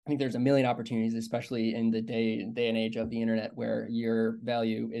I think there's a million opportunities, especially in the day and age of the internet, where your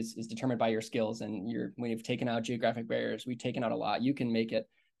value is determined by your skills. And when you've taken out geographic barriers, we've taken out a lot. You can make it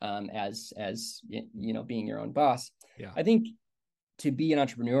as being your own boss. Yeah. I think to be an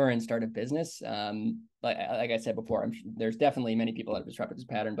entrepreneur and start a business, like I said before, there's definitely many people that have disrupted this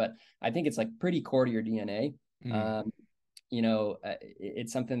pattern, but I think it's like pretty core to your DNA. Mm.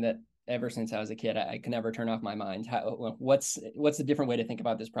 It's something that ever since I was a kid, I could never turn off my mind. What's a different way to think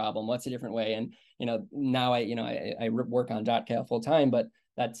about this problem? What's a different way? And now I work on .cal full time, but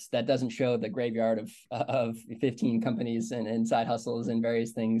that doesn't show the graveyard of 15 companies and side hustles and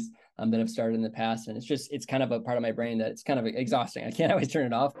various things that have started in the past. And it's kind of a part of my brain that it's kind of exhausting. I can't always turn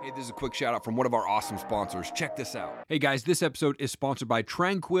it off. Hey, this is a quick shout out from one of our awesome sponsors. Check this out. Hey guys, this episode is sponsored by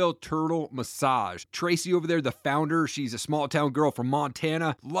Tranquil Turtle Massage. Tracy over there, the founder, she's a small town girl from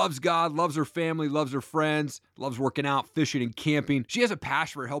Montana, loves God, loves her family, loves her friends, loves working out, fishing, and camping. She has a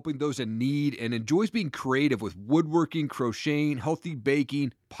passion for helping those in need and enjoys being creative with woodworking, crocheting, healthy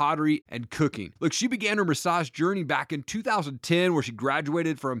baking, pottery, and cooking. Look, she began her massage journey back in 2010, where she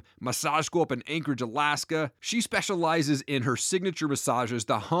graduated from massage school up in Anchorage, Alaska. She specializes in her signature massages,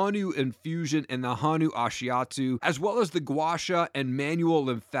 the Hanu Infusion and the Hanu Ashiatsu, as well as the Gua Sha and manual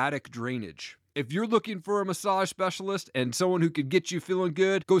lymphatic drainage. If you're looking for a massage specialist and someone who can get you feeling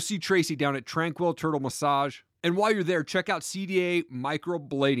good, go see Tracy down at Tranquil Turtle Massage. And while you're there, check out CDA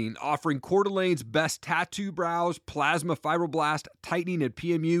Microblading, offering Coeur d'Alene's best tattoo brows, plasma fibroblast, tightening, and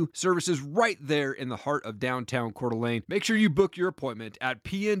PMU services right there in the heart of downtown Coeur d'Alene. Make sure you book your appointment at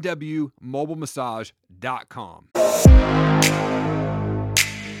pnwmobilemassage.com.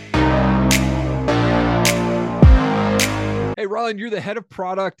 Hey, Rylan, you're the head of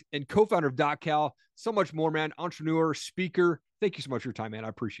product and co-founder of .cal. So much more, man. Entrepreneur, speaker. Thank you so much for your time, man. I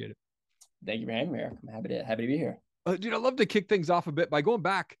appreciate it. Thank you for having me, Eric. I'm happy to be here. Dude, I'd love to kick things off a bit by going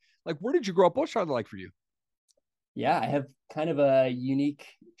back. Like, where did you grow up? What's childhood like for you? Yeah, I have kind of a unique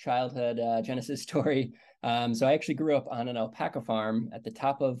childhood genesis story. So I actually grew up on an alpaca farm at the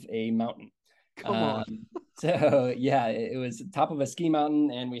top of a mountain. Come on. So yeah, it was top of a ski mountain,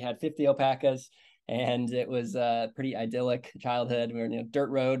 and we had 50 alpacas, and it was a pretty idyllic childhood. We were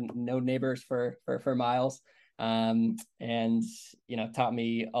dirt road, no neighbors for miles. And taught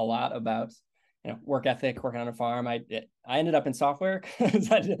me a lot about work ethic, working on a farm. I ended up in software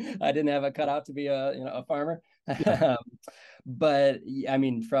because I didn't have a cutout to be a farmer. Yeah. But I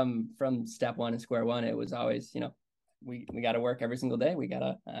mean, from step one and square one, it was always we got to work every single day. We got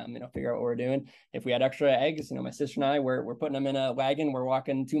to figure out what we're doing. If we had extra eggs, my sister and I we're putting them in a wagon. We're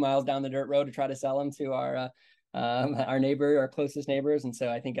walking 2 miles down the dirt road to try to sell them to our closest neighbors. And so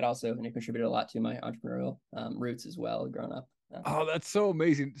I think it also contributed a lot to my entrepreneurial roots as well, growing up. Oh, that's so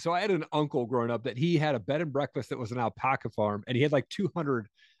amazing. So I had an uncle growing up that he had a bed and breakfast that was an alpaca farm, and he had like 200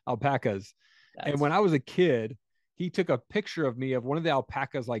 alpacas. And when I was a kid, he took a picture of me of one of the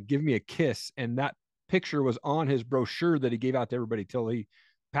alpacas, like give me a kiss. And that picture was on his brochure that he gave out to everybody till he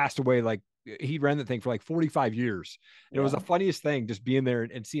passed away. Like he ran the thing for like 45 years. It was the funniest thing just being there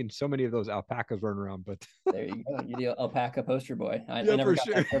and seeing so many of those alpacas running around. But there you go. You're the alpaca poster boy. I never got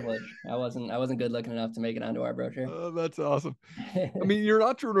that privilege. I wasn't good looking enough to make it onto our brochure. Oh, that's awesome. I mean, you're an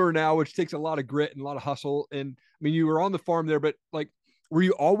entrepreneur now, which takes a lot of grit and a lot of hustle. And I mean, you were on the farm there, but like, were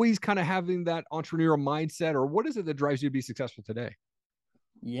you always kind of having that entrepreneurial mindset, or what is it that drives you to be successful today?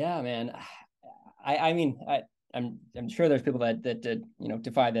 Yeah, man. I'm sure there's people that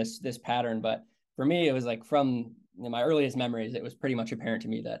defy this pattern, but for me, it was like from my earliest memories, it was pretty much apparent to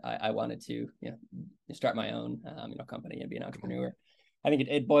me that I wanted to start my own company and be an entrepreneur. I think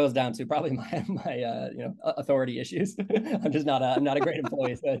it boils down to probably my authority issues. I'm not a great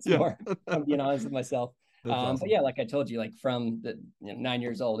employee, so it's more I'm being honest with myself. Awesome. But yeah, like I told you, like from the 9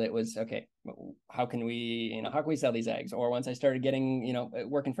 years old, it was okay. How can we sell these eggs? Or once I started getting,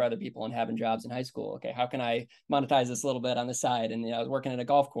 working for other people and having jobs in high school, okay, how can I monetize this a little bit on the side? And I was working at a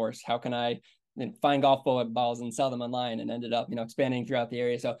golf course. How can I find golf balls and sell them online? And ended up, expanding throughout the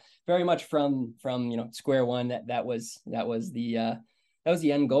area. So very much from square one, that was the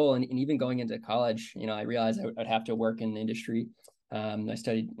end goal. And even going into college, I realized I'd have to work in the industry. I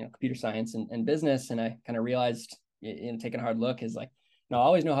studied computer science and business, and I kind of realized taking a hard look is like, I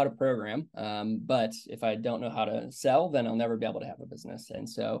always know how to program, but if I don't know how to sell, then I'll never be able to have a business. And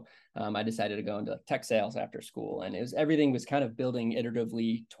so I decided to go into tech sales after school, and everything was kind of building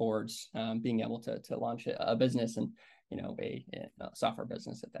iteratively towards being able to launch a business and a software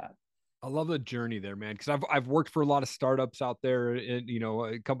business at that. I love the journey there, man, because I've worked for a lot of startups out there. And,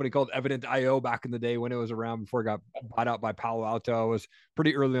 a company called Evident.io back in the day when it was around before it got bought out by Palo Alto. I was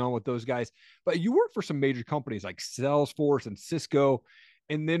pretty early on with those guys. But you worked for some major companies like Salesforce and Cisco.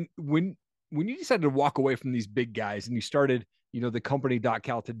 And then when you decided to walk away from these big guys and you started, the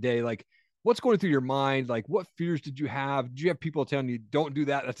company.cal today, like what's going through your mind? Like what fears did you have? Did you have people telling you, don't do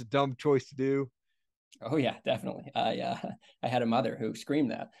that? That's a dumb choice to do. Oh yeah, definitely. I had a mother who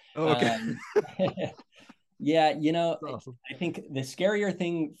screamed that. Oh, okay. Um, yeah, That's awesome. I think the scarier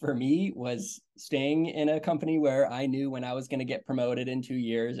thing for me was staying in a company where I knew when I was going to get promoted in 2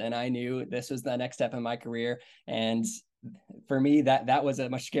 years, and I knew this was the next step in my career. And for me, that was a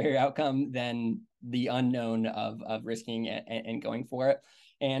much scarier outcome than the unknown of risking and going for it.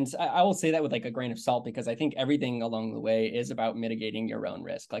 And I will say that with like a grain of salt, because I think everything along the way is about mitigating your own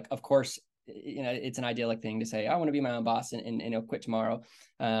risk. Like, of course, it's an idyllic thing to say, I want to be my own boss and quit tomorrow.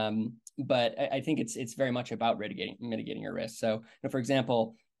 But I think it's very much about mitigating your risk. So, for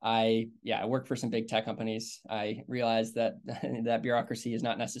example, I work for some big tech companies. I realized that that bureaucracy is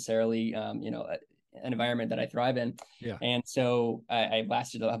not necessarily, an environment that I thrive in. Yeah. And so I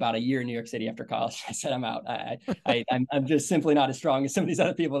lasted about a year in New York City after college. I said, I'm out. I'm just simply not as strong as some of these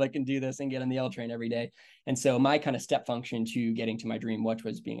other people that can do this and get on the L train every day. And so my kind of step function to getting to my dream, which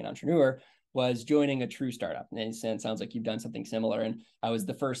was being an entrepreneur, was joining a true startup. And it sounds like you've done something similar. And I was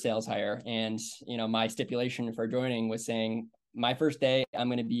the first sales hire. And, my stipulation for joining was saying, my first day, I'm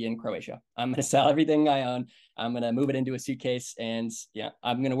going to be in Croatia. I'm going to sell everything I own. I'm going to move it into a suitcase, and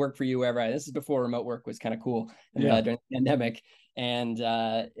I'm going to work for you wherever this is before remote work was kind of cool during the pandemic. And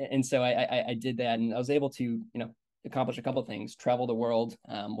so I did that, and I was able to, accomplish a couple of things, travel the world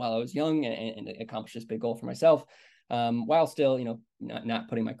while I was young, and accomplish this big goal for myself. While still, not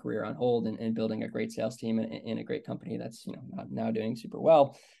putting my career on hold, and building a great sales team in a great company that's, now doing super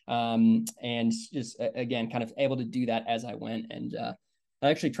well. And just, again, kind of able to do that as I went. And I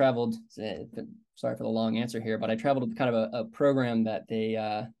actually traveled, sorry for the long answer here, but I traveled with kind of a program that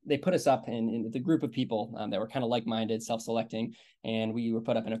they put us up in the group of people that were kind of like-minded, self-selecting. And we were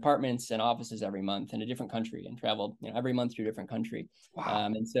put up in apartments and offices every month in a different country, and traveled, every month to a different country. Wow.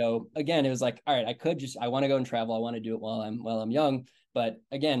 And so again, it was like, all right, I want to go and travel. I want to do it while I'm young. But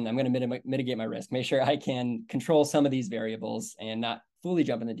again, I'm going to mitigate my risk, make sure I can control some of these variables and not fully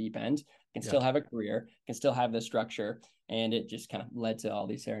jump in the deep end. I can still have a career, can still have the structure. And it just kind of led to all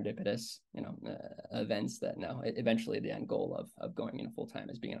these serendipitous, events that now eventually the end goal of going full time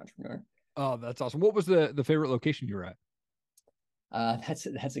as being an entrepreneur. Oh, that's awesome. What was the favorite location you were at?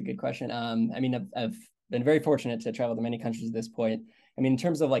 That's a good question. I mean, I've been very fortunate to travel to many countries at this point. I mean, in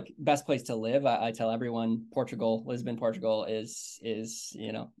terms of like best place to live, I tell everyone Lisbon, Portugal is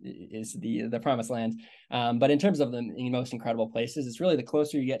the promised land. But in terms of the most incredible places, it's really the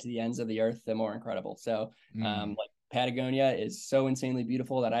closer you get to the ends of the earth, the more incredible. So like Patagonia is so insanely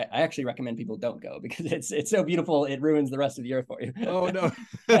beautiful that I actually recommend people don't go, because it's so beautiful it ruins the rest of the earth for you. Oh no.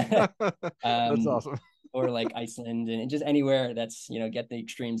 That's awesome. Or like Iceland, and just anywhere that's, get the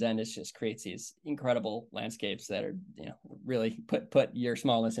extremes end, it just creates these incredible landscapes that are, really put your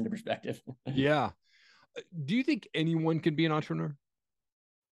smallness into perspective. Yeah. Do you think anyone can be an entrepreneur?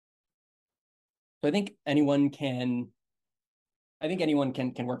 So I think anyone can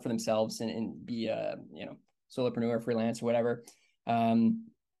work for themselves and be a, solopreneur, freelance, or whatever.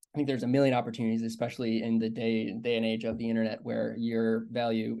 I think there's a million opportunities, especially in the day and age of the internet, where your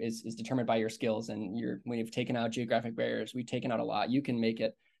value is determined by your skills. And when you've taken out geographic barriers, we've taken out a lot. You can make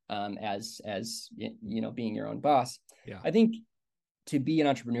it as being your own boss. Yeah. I think to be an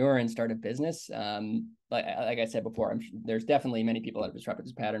entrepreneur and start a business, like I said before, there's definitely many people that have disrupted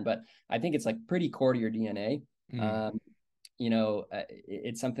this pattern, but I think it's like pretty core to your DNA.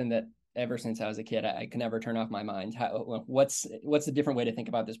 It's something that ever since I was a kid, I could never turn off my mind. What's a different way to think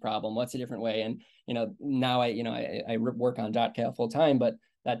about this problem? What's a different way? And, now I work on .cal full time, but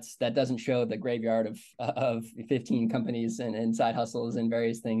that doesn't show the graveyard of 15 companies and side hustles and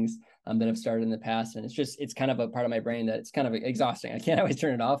various things that have started in the past. And it's kind of a part of my brain that it's kind of exhausting. I can't always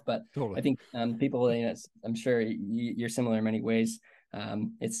turn it off, but totally. I think people, I'm sure you're similar in many ways.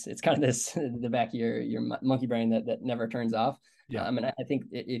 It's kind of the back of your monkey brain that never turns off. Yeah. And I think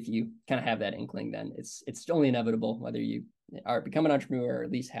if you kind of have that inkling, then it's only inevitable, whether you become an entrepreneur or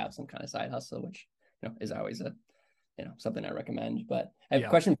at least have some kind of side hustle, which is always something I recommend. But I have a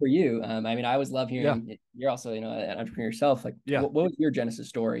question for you. I mean, I always love hearing you're also an entrepreneur yourself. Like, what was your genesis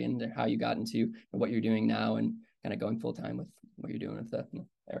story and how you got into what you're doing now and kind of going full time with what you're doing with the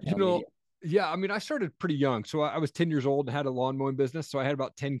media? Yeah, I mean, I started pretty young. So I was 10 years old and had a lawn mowing business. So I had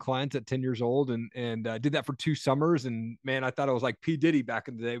about 10 clients at 10 years old and did that for 2 summers. And man, I thought I was like P. Diddy back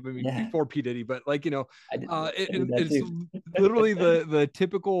in the day. I mean, before P. Diddy, but like, it's literally the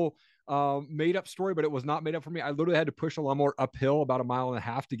typical made up story, but it was not made up for me. I literally had to push a lawnmower uphill about 1.5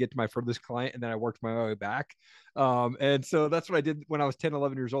 miles to get to my furthest client. And then I worked my way back. And so that's what I did when I was 10,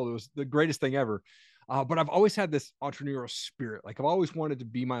 11 years old. It was the greatest thing ever. But I've always had this entrepreneurial spirit. Like I've always wanted to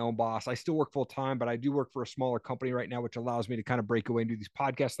be my own boss. I still work full time, but I do work for a smaller company right now, which allows me to kind of break away and do these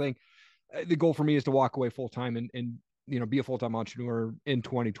podcast thing. The goal for me is to walk away full time and be a full time entrepreneur in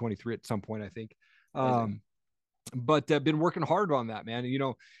 2023 at some point, I think. But I've been working hard on that, man.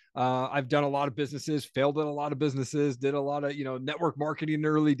 I've done a lot of businesses, failed at a lot of businesses, did a lot of, network marketing in the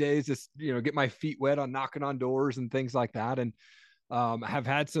early days, just, get my feet wet on knocking on doors and things like that. And have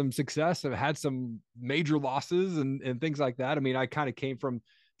had some success. I've had some major losses and things like that. I mean, I kind of came from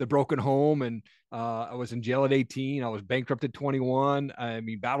the broken home, and I was in jail at 18. I was bankrupt at 21. I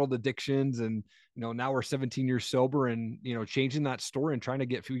mean, battled addictions, and now we're 17 years sober, and changing that story and trying to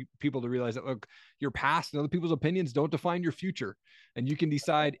get people to realize that, look, your past and other people's opinions don't define your future, and you can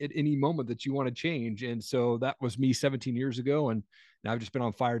decide at any moment that you want to change. And so that was me 17 years ago, and now I've just been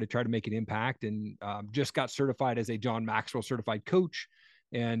on fire to try to make an impact, and just got certified as a John Maxwell certified coach,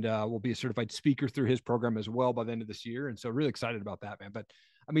 and will be a certified speaker through his program as well by the end of this year. And so really excited about that, man. But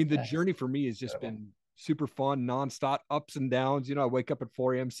I mean, the journey for me has just been super fun, nonstop ups and downs. I wake up at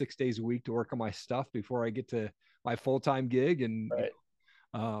 4 a.m. 6 days a week to work on my stuff before I get to my full-time gig. And,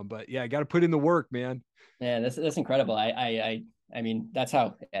 but yeah, I got to put in the work, man. Yeah, that's incredible. I mean, that's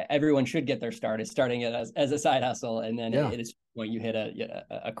how everyone should get their start, is starting it as a side hustle. And then it is when you hit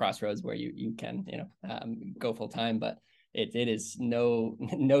a crossroads where you can, go full time, but it is no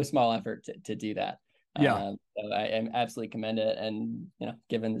small effort to do that. Yeah. So I absolutely commend it. And,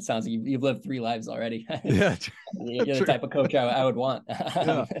 given it sounds like you've lived 3 lives already. Yeah. You're the type of coach I would want.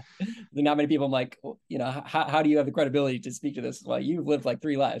 Yeah. Not many people, I'm like, how do you have the credibility to speak to this? Well, you've lived like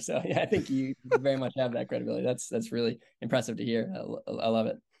 3 lives. So yeah, I think you very much have that credibility. That's really impressive to hear. I love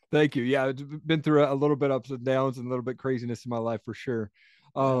it. Thank you. Yeah. It's been through a little bit ups and downs and a little bit craziness in my life for sure.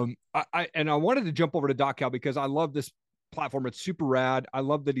 I wanted to jump over to DocCal because I love this platform. It's super rad. I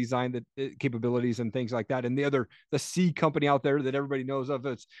love the design, the capabilities and things like that. And the C company out there that everybody knows of,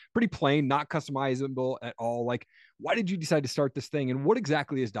 it's pretty plain, not customizable at all. Like, why did you decide to start this thing, and what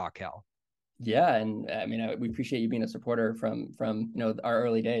exactly is DocCal? Yeah, and I mean, we appreciate you being a supporter from our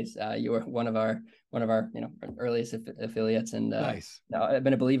early days. You were one of our earliest affiliates, and nice. I've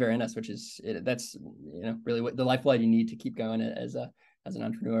been a believer in us, which is that's really what the lifeblood you need to keep going as an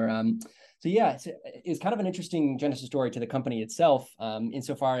entrepreneur. So yeah, it's kind of an interesting genesis story to the company itself.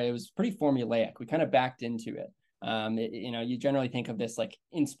 Insofar it was pretty formulaic. We kind of backed into it. You generally think of this like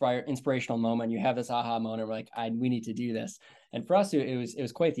inspirational moment. You have this aha moment, we're like, we need to do this. And for us, it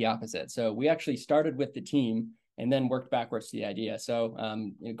was quite the opposite. So we actually started with the team and then worked backwards to the idea. So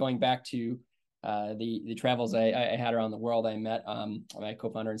going back to the travels I had around the world, I met my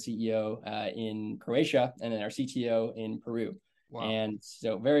co-founder and CEO in Croatia, and then our CTO in Peru. Wow. And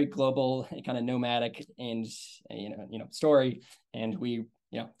so very global, kind of nomadic, and story. And we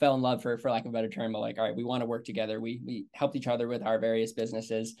fell in love, for lack of a better term, but like, all right, we want to work together. We helped each other with our various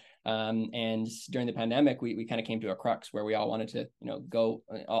businesses. And during the pandemic, we kind of came to a crux where we all wanted to go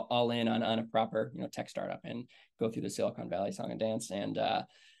all in on a proper tech startup and go through the Silicon Valley song and dance. And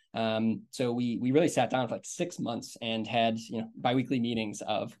so we really sat down for like 6 months and had biweekly meetings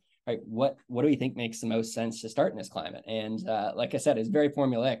of, right, what do we think makes the most sense to start in this climate? And like I said, it's very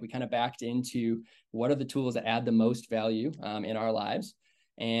formulaic. We kind of backed into what are the tools that add the most value in our lives,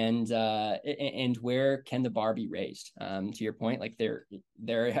 and where can the bar be raised? To your point, like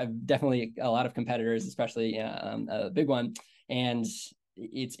there have definitely a lot of competitors, especially a big one, and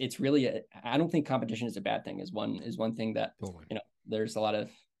it's really I don't think competition is a bad thing. Is one thing that there's a lot of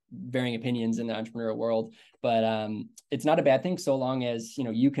varying opinions in the entrepreneurial world, but it's not a bad thing so long as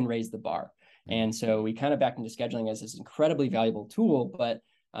you can raise the bar. And so we kind of backed into scheduling as this incredibly valuable tool, but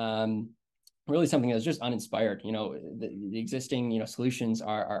really something that's just uninspired. The existing solutions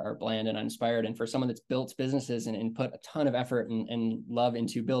are bland and uninspired. And for someone that's built businesses and put a ton of effort and love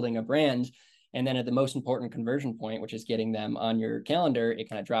into building a brand, and then at the most important conversion point, which is getting them on your calendar, it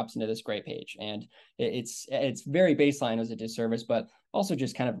kind of drops into this gray page. And it's very baseline as a disservice, but also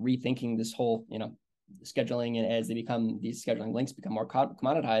just kind of rethinking this whole, scheduling. And as these scheduling links become more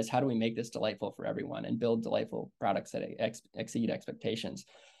commoditized, how do we make this delightful for everyone and build delightful products that exceed expectations?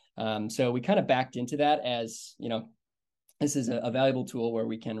 So we kind of backed into that as, this is a valuable tool where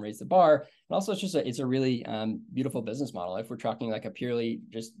we can raise the bar. And also it's a really beautiful business model. If we're talking like a purely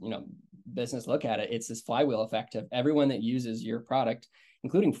just, business look at it, it's this flywheel effect of everyone that uses your product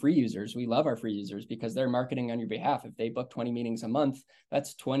including free users. We love our free users because they're marketing on your behalf. If they book 20 meetings a month,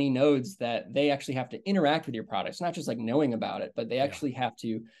 that's 20 nodes that they actually have to interact with your product. It's not just like knowing about it, but they actually have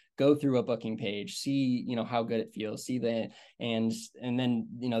to go through a booking page, see, how good it feels, see and then,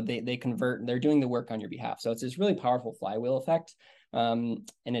 they convert, they're doing the work on your behalf. So it's this really powerful flywheel effect.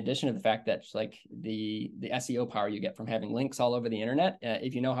 In addition to the fact that like the SEO power you get from having links all over the internet,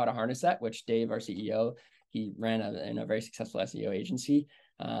 if you know how to harness that, which Dave, our CEO, he ran a very successful SEO agency.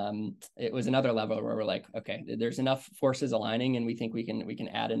 It was another level where we're like, okay, there's enough forces aligning, and we think we can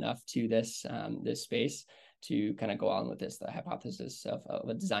add enough to this space to kind of go on with the hypothesis of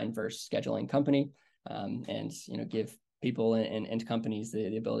a design first scheduling company, and give people and companies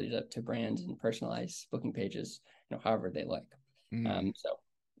the ability to brand and personalize booking pages, however they like. So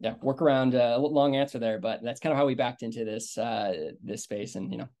yeah, work around a long answer there, but that's kind of how we backed into this space,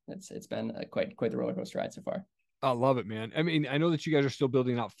 and it's been quite the roller coaster ride so far. I love it, man. I mean, I know that you guys are still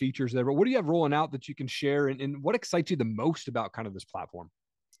building out features there, but what do you have rolling out that you can share, and what excites you the most about kind of this platform?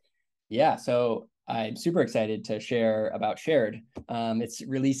 Yeah, so I'm super excited to share about Shared. It's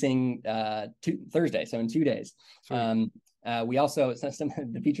releasing Thursday, so in 2 days. We also, some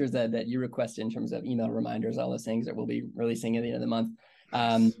of the features that you requested in terms of email reminders, all those things that we'll be releasing at the end of the month.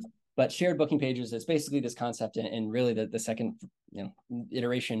 But shared booking pages is basically this concept, and really the second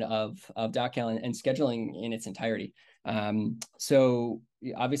iteration of DocCal and scheduling in its entirety. So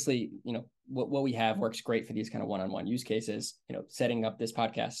obviously, what we have works great for these kind of one-on-one use cases. Setting up this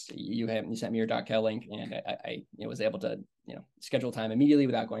podcast, you sent me your DocCal link, and I was able to schedule time immediately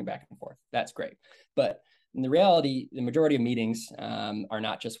without going back and forth. That's great, but in the reality, the majority of meetings are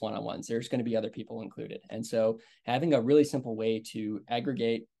not just one-on-ones. There's going to be other people included. And so having a really simple way to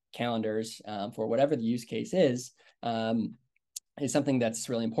aggregate calendars for whatever the use case is something that's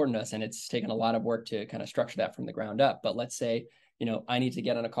really important to us. And it's taken a lot of work to kind of structure that from the ground up. But let's say, I need to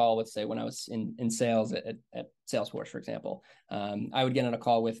get on a call with, say, when I was in sales at Salesforce, for example, I would get on a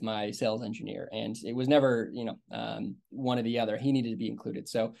call with my sales engineer, and it was never, one or the other. He needed to be included.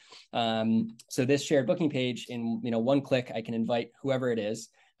 So, so this shared booking page, in one click, I can invite whoever it is,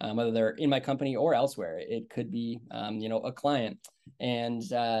 whether they're in my company or elsewhere. It could be, a client, and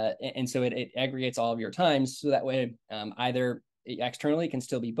so it aggregates all of your times, so that way, either externally can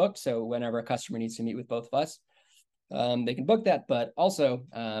still be booked. So whenever a customer needs to meet with both of us, they can book that, but also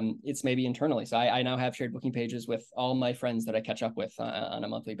it's maybe internally. So I now have shared booking pages with all my friends that I catch up with on a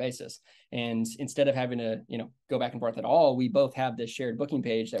monthly basis. And instead of having to, go back and forth at all, we both have this shared booking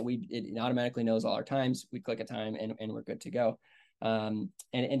page that it automatically knows all our times. We click a time and we're good to go. And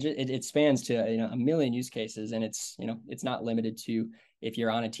it spans to, a million use cases, and it's not limited to if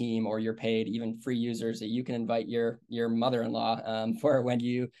you're on a team or you're paid. Even free users, that you can invite your mother-in-law for when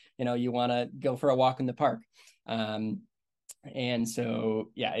you want to go for a walk in the park. And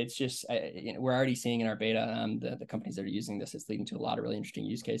so, yeah, it's just, we're already seeing in our beta, the companies that are using this, it's leading to a lot of really interesting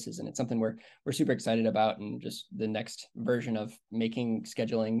use cases. And it's something we're super excited about. And just the next version of making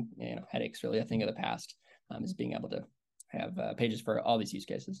scheduling, headaches really a thing of the past, is being able to have pages for all these use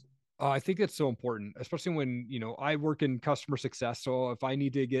cases. I think that's so important, especially when, I work in customer success. So if I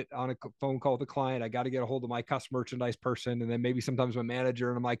need to get on a phone call with a client, I got to get a hold of my customer merchandise person. And then maybe sometimes my manager,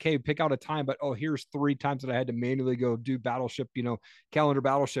 and I'm like, hey, pick out a time, but here's 3 times that I had to manually go do Battleship, calendar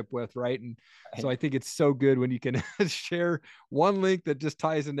Battleship with. Right. And so I think it's so good when you can share one link that just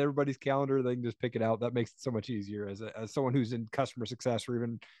ties into everybody's calendar. They can just pick it out. That makes it so much easier as someone who's in customer success, or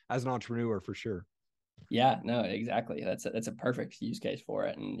even as an entrepreneur, for sure. Yeah, no, exactly. That's a perfect use case for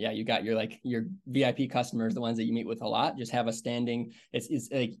it. And yeah, you got your VIP customers, the ones that you meet with a lot, just have a standing, it's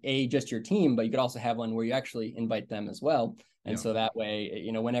like just your team, but you could also have one where you actually invite them as well. And so that way,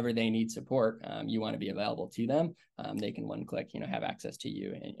 whenever they need support, you want to be available to them. They can one click, have access to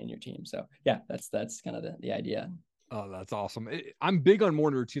you and your team. So yeah, that's kind of the idea. Oh, that's awesome. I'm big on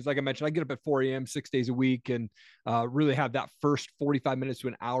morning routines. Like I mentioned, I get up at 4 a.m. 6 days a week, and really have that first 45 minutes to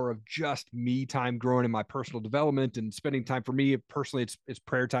an hour of just me time, growing in my personal development and spending time. For me personally, it's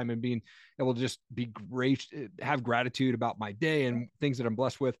prayer time and being able to just be great, have gratitude about my day and things that I'm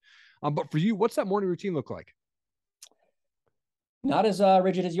blessed with. But for you, what's that morning routine look like? Not as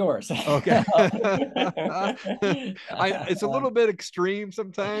rigid as yours. Okay. It's a little bit extreme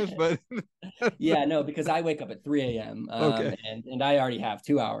sometimes, but yeah, no, because I wake up at 3 a.m. Okay. And I already have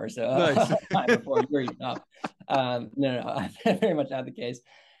 2 hours Nice. before you're up. No, very much not the case.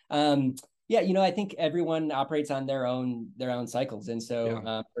 Yeah, I think everyone operates on their own cycles. And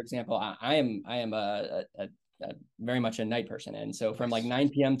so, for example, I am a very much a night person. And so from like 9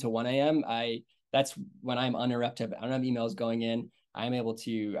 p.m. to 1 a.m., that's when I'm uninterrupted. I don't have emails going in. I'm able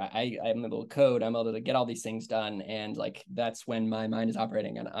to I'm able to code, I'm able to get all these things done. And like that's when my mind is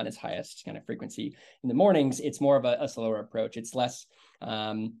operating on its highest kind of frequency. In the mornings, it's more of a slower approach. It's less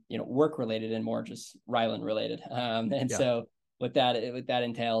work related and more just Rylan related. And Yeah. so what that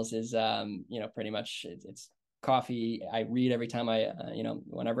entails is pretty much it's coffee. I read every time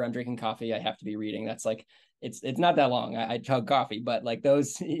whenever I'm drinking coffee, I have to be reading. That's like it's not that long. I chug coffee, but like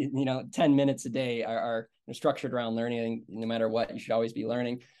those 10 minutes a day are structured around learning. No matter what, you should always be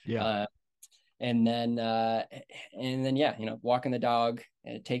learning. Yeah. And then yeah, walking the dog,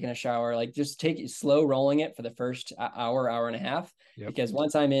 taking a shower, like just slow rolling it for the first hour and a half. Yep. Because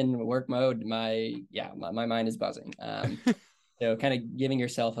once I'm in work mode, my mind is buzzing. So kind of giving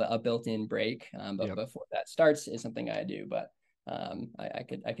yourself a built-in break, but Yep. before that starts is something I do. But I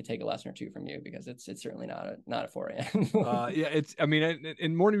could take a lesson or two from you, because it's certainly not a 4 a.m. Yeah, I mean,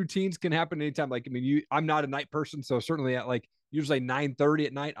 and morning routines can happen anytime. Like, I mean, I'm not a night person, so certainly at like usually 9:30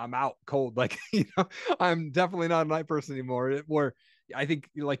 at night, I'm out cold. Like, I'm definitely not a night person anymore. Where I think,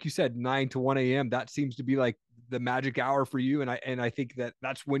 like you said, 9 to 1 a.m. That seems to be like the magic hour for you. And I think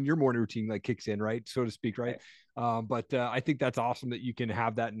that's when your morning routine like kicks in, right, so to speak, right? But I think that's awesome that you can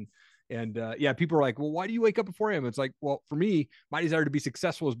have that. And yeah, people are like, well, why do you wake up at 4 a.m.? It's like, well, for me, my desire to be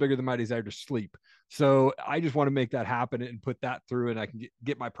successful is bigger than my desire to sleep. So I just want to make that happen and put that through, and I can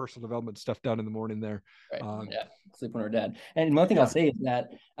get my personal development stuff done in the morning there. Right. Yeah. Sleep when we're dead. And one thing Yeah. I'll say is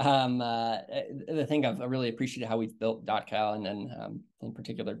that the thing I've really appreciated how we've built .cal, and in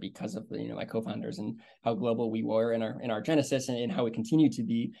particular because of my co-founders and how global we were in our genesis, and how we continue to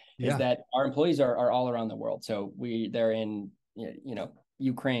be, is that our employees are all around the world. So they're in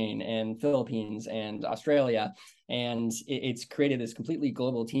Ukraine and Philippines and Australia, and it's created this completely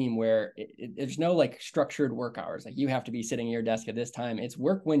global team where there's no like structured work hours. Like you have to be sitting at your desk at this time. It's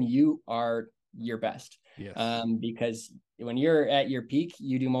work when you are your best. Yes. Because when you're at your peak,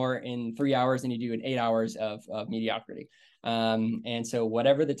 you do more in 3 hours than you do in 8 hours of mediocrity. And so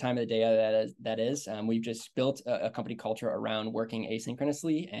whatever the time of the day that is, we've just built a company culture around working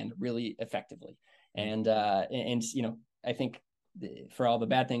asynchronously and really effectively. And I think for all the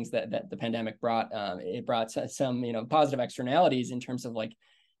bad things that the pandemic brought, it brought some positive externalities in terms of like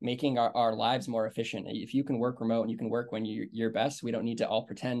making our lives more efficient. If you can work remote and you can work when you're best, we don't need to all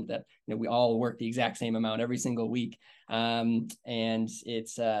pretend that we all work the exact same amount every single week. And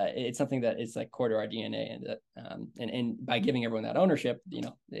it's something that is like core to our DNA, and by giving everyone that ownership,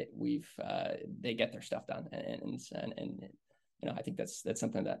 they get their stuff done, and I think that's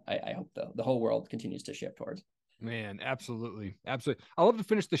something that I hope the whole world continues to shift towards. Man, absolutely. Absolutely. I love to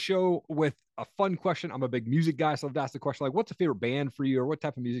finish the show with a fun question. I'm a big music guy, so I've asked the question, like, what's a favorite band for you, or what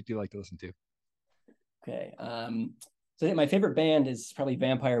type of music do you like to listen to? Okay. So I think my favorite band is probably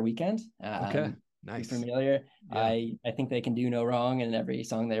Vampire Weekend. Okay. Nice. Familiar. Yeah. I think they can do no wrong, and every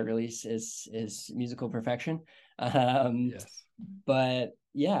song they release is musical perfection. Yes. But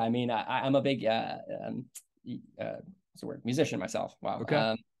yeah, I mean, I'm a big what's the word? Musician myself. Wow.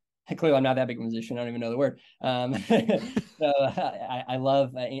 Okay. Clearly I'm not that big a musician. I don't even know the word. So I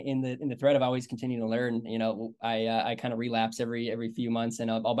love in the thread of always continuing to learn. I kind of relapse every few months, and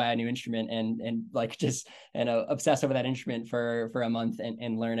I'll buy a new instrument and like just obsess over that instrument for a month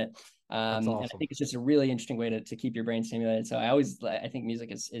and learn it. That's awesome. And I think it's just a really interesting way to keep your brain stimulated. So I think music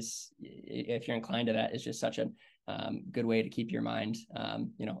is if you're inclined to that, is just such a good way to keep your mind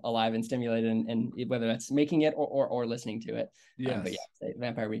alive and stimulated, and whether that's making it or listening to it. Yes. But yeah,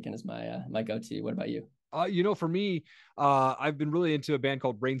 Vampire Weekend is my go-to. What about you? For me, I've been really into a band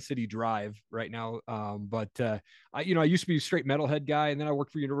called Rain City Drive right now. I used to be a straight metalhead guy, and then I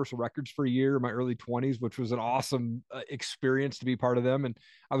worked for Universal Records for a year in my early 20s, which was an awesome experience to be part of them. And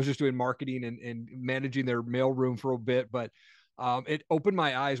I was just doing marketing and managing their mailroom for a bit, but it opened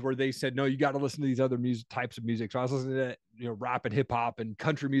my eyes where they said, no, you got to listen to these other types of music. So I was listening to rap and hip hop and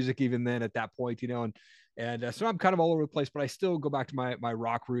country music even then at that point, and so I'm kind of all over the place, but I still go back to my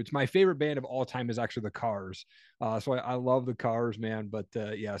rock roots. My favorite band of all time is actually the Cars. So I love the Cars, man. But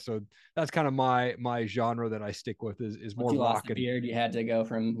yeah, so that's kind of my genre that I stick with is more Once you rock. lost the beard, you had to go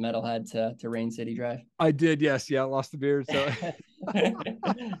from metalhead to Rain City Drive. I did, yes, yeah, I lost the beard. So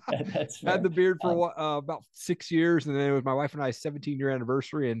that's fair. had the beard for about 6 years, and then it was my wife and I's 17-year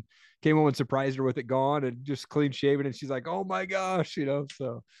anniversary, and came home and surprised her with it gone and just clean shaven, and she's like, "Oh my gosh,"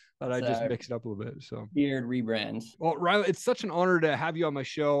 so thought I'd just mix it up a little bit. So beard rebrand. Well, Rylan, it's such an honor to have you on my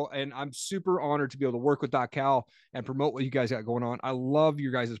show, and I'm super honored to be able to work with .cal and promote what you guys got going on. I love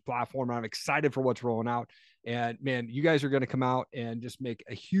your guys' platform, and I'm excited for what's rolling out. And man, you guys are going to come out and just make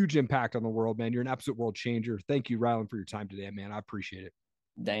a huge impact on the world, man. You're an absolute world changer. Thank you, Rylan, for your time today, man. I appreciate it.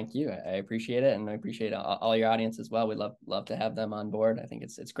 Thank you. I appreciate it, and I appreciate all your audience as well. We love to have them on board. I think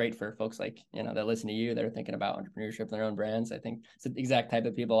it's great for folks like that listen to you that are thinking about entrepreneurship in their own brands. I think it's the exact type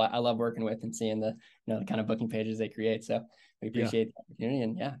of people I love working with and seeing the kind of booking pages they create. So we appreciate the opportunity,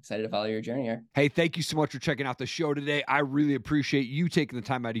 and excited to follow your journey here. Hey, thank you so much for checking out the show today. I really appreciate you taking the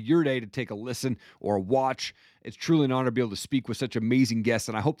time out of your day to take a listen or a watch. It's truly an honor to be able to speak with such amazing guests,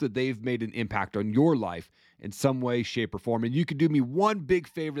 and I hope that they've made an impact on your life in some way, shape, or form. And you could do me one big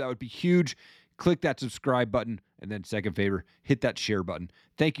favor that would be huge. Click that subscribe button, and then second favor, hit that share button.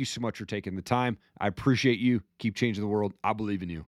 Thank you so much for taking the time. I appreciate you. Keep changing the world. I believe in you.